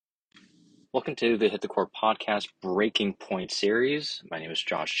Welcome to the Hit the Court podcast Breaking Point series. My name is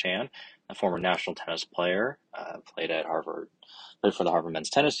Josh Chan, a former national tennis player, played at Harvard, played for the Harvard men's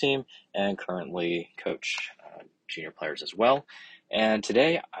tennis team, and currently coach junior players as well. And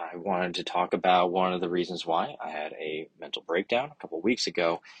today I wanted to talk about one of the reasons why I had a mental breakdown a couple of weeks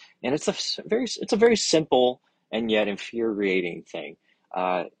ago, and it's a very simple and yet infuriating thing.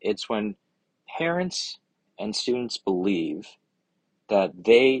 It's when parents and students believe that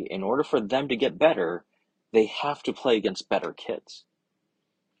in order for them to get better, they have to play against better kids.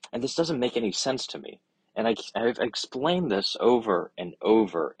 And this doesn't make any sense to me. And I've explained this over and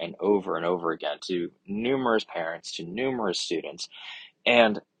over and over and over again to numerous parents, to numerous students.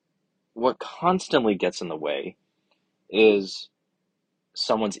 And what constantly gets in the way is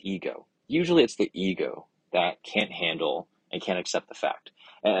someone's ego. Usually it's the ego that can't handle and can't accept the fact.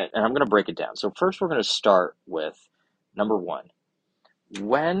 And I'm going to break it down. So first we're going to start with number one.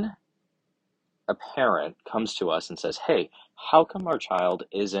 When a parent comes to us and says, hey, how come our child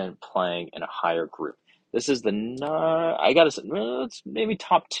isn't playing in a higher group? This is I gotta say, it's maybe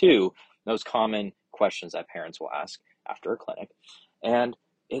top two most common questions that parents will ask after a clinic. And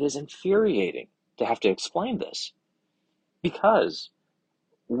it is infuriating to have to explain this because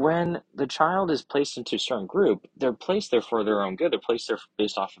when the child is placed into a certain group, they're placed there for their own good. They're placed there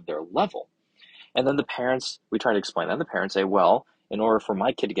based off of their level. And then we try to explain that. And the parents say, well, in order for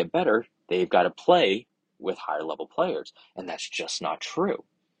my kid to get better, they've got to play with higher level players. And that's just not true.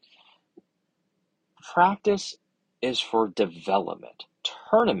 Practice is for development.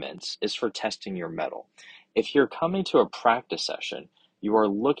 Tournaments is for testing your mettle. If you're coming to a practice session, you are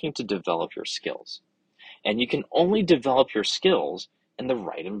looking to develop your skills. And you can only develop your skills in the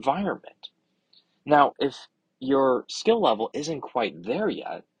right environment. Now, if your skill level isn't quite there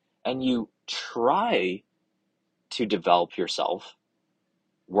yet, and you try to develop yourself,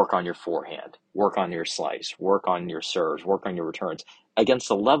 work on your forehand, work on your slice, work on your serves, work on your returns against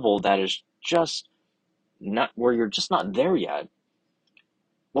a level that is just not where you're just not there yet,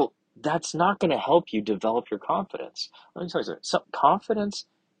 well, that's not going to help you develop your confidence. Let me tell you something. So confidence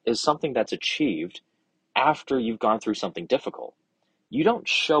is something that's achieved after you've gone through something difficult. You don't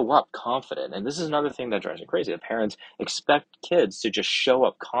show up confident. And this is another thing that drives me crazy. The parents expect kids to just show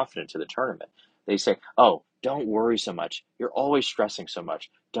up confident to the tournament. They say, oh, don't worry so much. You're always stressing so much.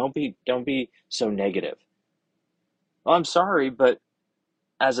 Don't be so negative. Well, I'm sorry, but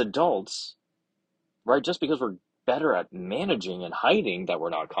as adults, right, just because we're better at managing and hiding that we're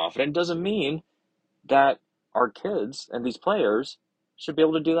not confident doesn't mean that our kids and these players should be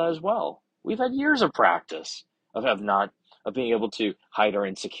able to do that as well. We've had years of practice of being able to hide our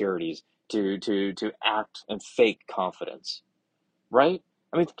insecurities, to act and fake confidence, right?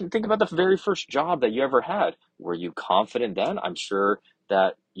 I mean, think about the very first job that you ever had. Were you confident then? I'm sure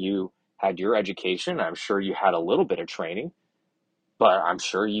that you had your education. I'm sure you had a little bit of training, but I'm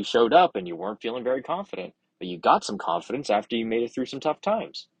sure you showed up and you weren't feeling very confident. But you got some confidence after you made it through some tough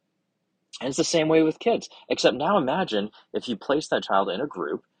times. And it's the same way with kids. Except now imagine if you place that child in a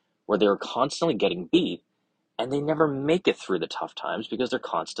group where they're constantly getting beat and they never make it through the tough times because they're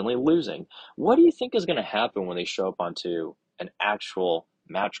constantly losing. What do you think is going to happen when they show up onto an actual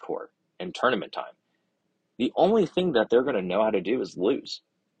match court in tournament time? The only thing that they're going to know how to do is lose.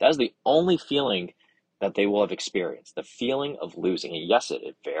 That is the only feeling that they will have experienced, the feeling of losing. And yes,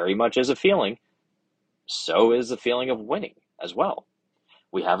 it very much is a feeling. So is the feeling of winning as well.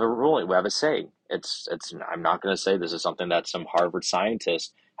 We have a ruling, we have a saying. I'm not going to say this is something that some Harvard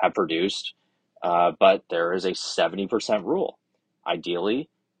scientists have produced, but there is a 70% rule. Ideally,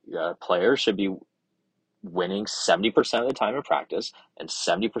 players should be winning 70% of the time in practice and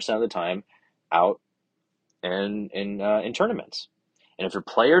 70% of the time out in tournaments. And if your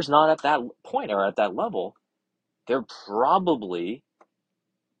player's not at that point or at that level, they're probably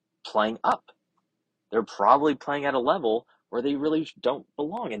playing up. They're probably playing at a level where they really don't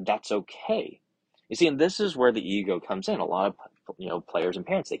belong, and that's okay. You see, and this is where the ego comes in. A lot of players and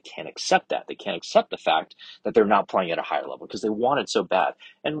parents, they can't accept that. They can't accept the fact that they're not playing at a higher level because they want it so bad.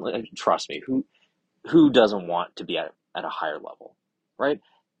 And trust me, who doesn't want to be at a higher level, right?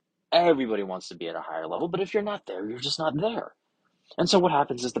 Everybody wants to be at a higher level, but if you're not there, you're just not there. And so what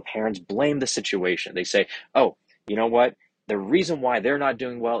happens is the parents blame the situation. They say, oh, you know what? The reason why they're not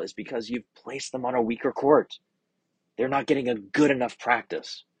doing well is because you've placed them on a weaker court. They're not getting a good enough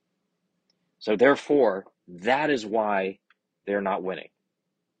practice. So therefore, that is why they're not winning.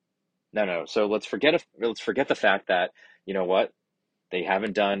 No. So let's forget the fact that, you know what? They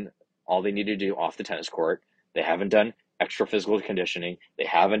haven't done all they need to do off the tennis court. They haven't done extra physical conditioning. They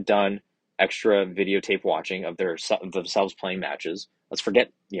haven't done extra videotape watching of themselves playing matches. Let's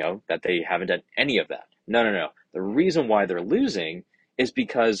forget, that they haven't done any of that. No, no, no. The reason why they're losing is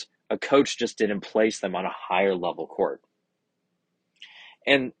because a coach just didn't place them on a higher level court.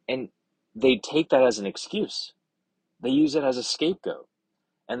 And they take that as an excuse. They use it as a scapegoat.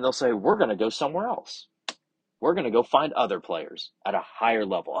 And they'll say, we're going to go somewhere else. We're going to go find other players at a higher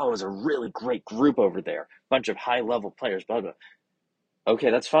level. Oh, it's a really great group over there. Bunch of high level players, blah, blah. Okay,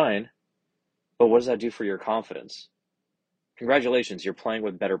 that's fine. But what does that do for your confidence? Congratulations, you're playing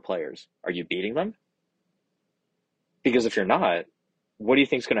with better players. Are you beating them? Because if you're not, what do you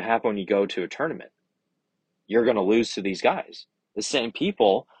think is going to happen when you go to a tournament? You're going to lose to these guys. The same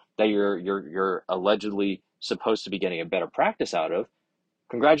people that you're allegedly supposed to be getting a better practice out of.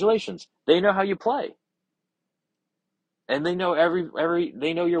 Congratulations. They know how you play. And they know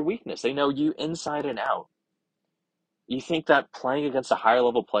they know your weakness. They know you inside and out. You think that playing against a higher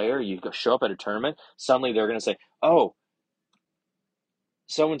level player, you go show up at a tournament, suddenly they're going to say, "Oh,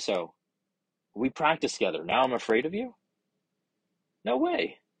 so and so, we practiced together. Now I'm afraid of you?" No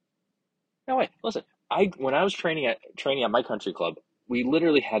way. No way. Listen, when I was training at my country club, we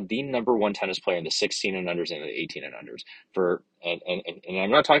literally had the number one tennis player in the 16 and unders and the 18 and unders and I'm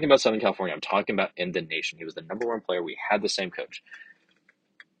not talking about Southern California. I'm talking about in the nation. He was the number one player. We had the same coach.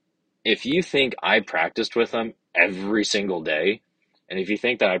 If you think I practiced with him every single day, and if you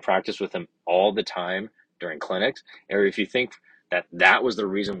think that I practiced with him all the time during clinics, or if you think that that was the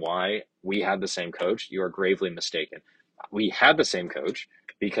reason why we had the same coach, you are gravely mistaken. We had the same coach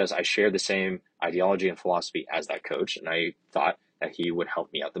because I shared the same ideology and philosophy as that coach, and I thought that he would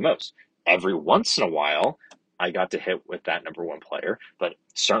help me out the most. Every once in a while, I got to hit with that number one player, but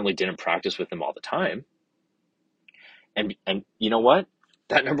certainly didn't practice with him all the time. And you know what?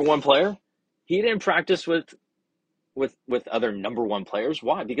 That number one player, he didn't practice with other number one players.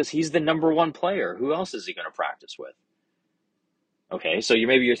 Why? Because he's the number one player. Who else is he going to practice with? Okay, so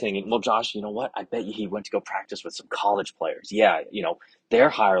maybe you're thinking, well, Josh, you know what? I bet you he went to go practice with some college players. Yeah, they're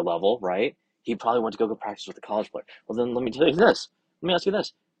higher level, right? He probably went to go practice with a college player. Well, then let me tell you this. Let me ask you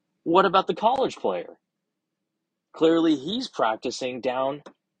this. What about the college player? Clearly, he's practicing down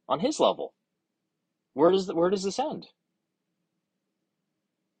on his level. Where does this end?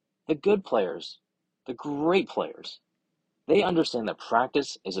 The good players, the great players, they understand that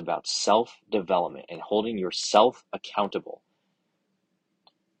practice is about self-development and holding yourself accountable.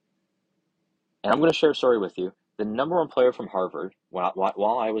 And I'm going to share a story with you. The number one player from Harvard,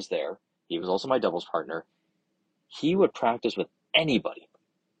 while I was there, he was also my doubles partner. He would practice with anybody,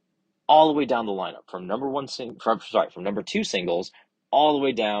 all the way down the lineup, from number two singles, all the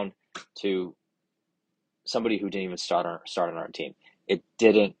way down to somebody who didn't even start on our team. It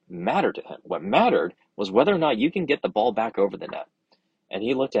didn't matter to him. What mattered was whether or not you can get the ball back over the net. And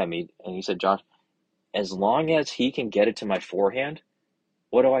he looked at me and he said, Josh, as long as he can get it to my forehand,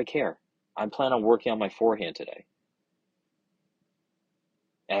 what do I care? I plan on working on my forehand today.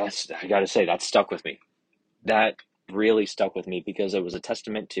 And I got to say, that stuck with me. That really stuck with me because it was a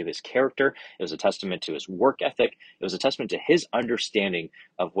testament to his character. It was a testament to his work ethic. It was a testament to his understanding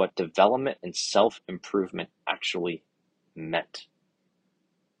of what development and self-improvement actually meant.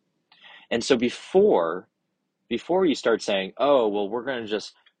 And so before you start saying, oh, well, we're going to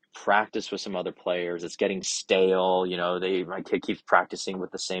just practice with some other players, it's getting stale, my kid keeps practicing with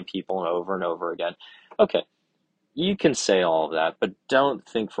the same people and over again. Okay, you can say all of that, but don't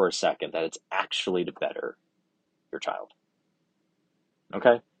think for a second that it's actually to better your child.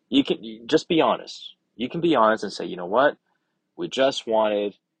 Okay? You just be honest. You can be honest and say, you know what? We just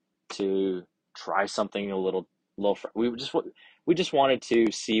wanted to try something a little we just wanted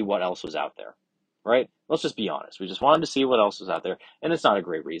to see what else was out there. Right? Let's just be honest. We just wanted to see what else was out there, and it's not a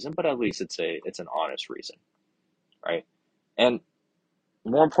great reason, but at least it's an honest reason. Right? And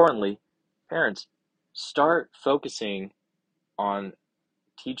more importantly, parents, start focusing on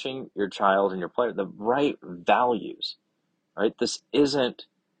teaching your child and your player the right values. Right? This is a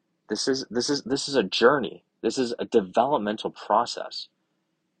journey. This is a developmental process.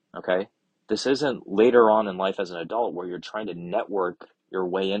 Okay? This isn't later on in life as an adult where you're trying to network your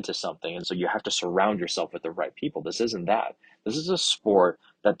way into something, and so you have to surround yourself with the right people. This isn't that. This is a sport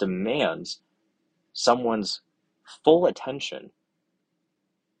that demands someone's full attention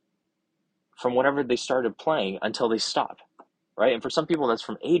from whenever they started playing until they stop, right? And for some people, that's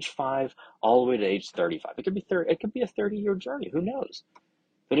from age 5 all the way to age 35. It could be it could be a 30-year journey. Who knows?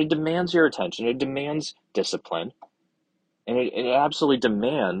 But it demands your attention. It demands discipline, and it absolutely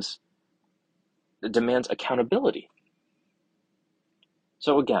demands accountability.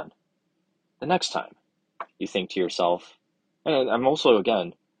 So again, the next time you think to yourself, and I'm also,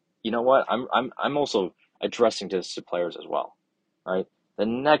 again, you know what? I'm also addressing this to players as well, right? The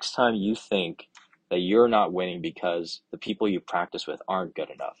next time you think that you're not winning because the people you practice with aren't good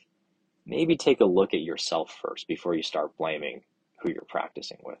enough, maybe take a look at yourself first before you start blaming who you're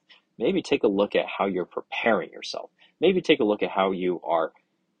practicing with. Maybe take a look at how you're preparing yourself. Maybe take a look at how you are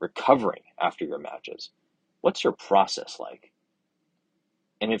recovering after your matches. What's your process like?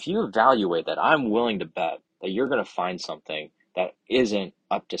 And if you evaluate that, I'm willing to bet that you're going to find something that isn't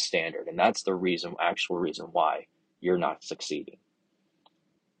up to standard. And that's the actual reason why you're not succeeding.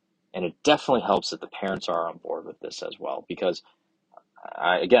 And it definitely helps that the parents are on board with this as well, because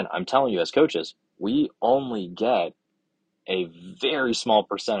again, I'm telling you as coaches, we only get a very small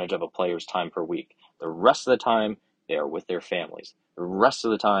percentage of a player's time per week. The rest of the time, they are with their families. The rest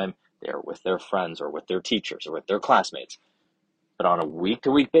of the time, they are with their friends or with their teachers or with their classmates. But on a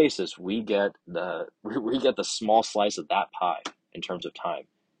week-to-week basis, we get the small slice of that pie in terms of time.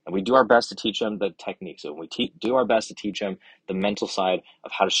 And we do our best to teach them the techniques. And we do our best to teach them the mental side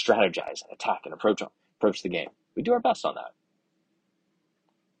of how to strategize and attack and approach the game. We do our best on that.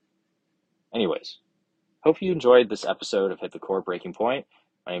 Anyways, hope you enjoyed this episode of Hit the Core Breaking Point.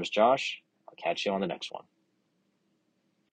 My name is Josh. I'll catch you on the next one.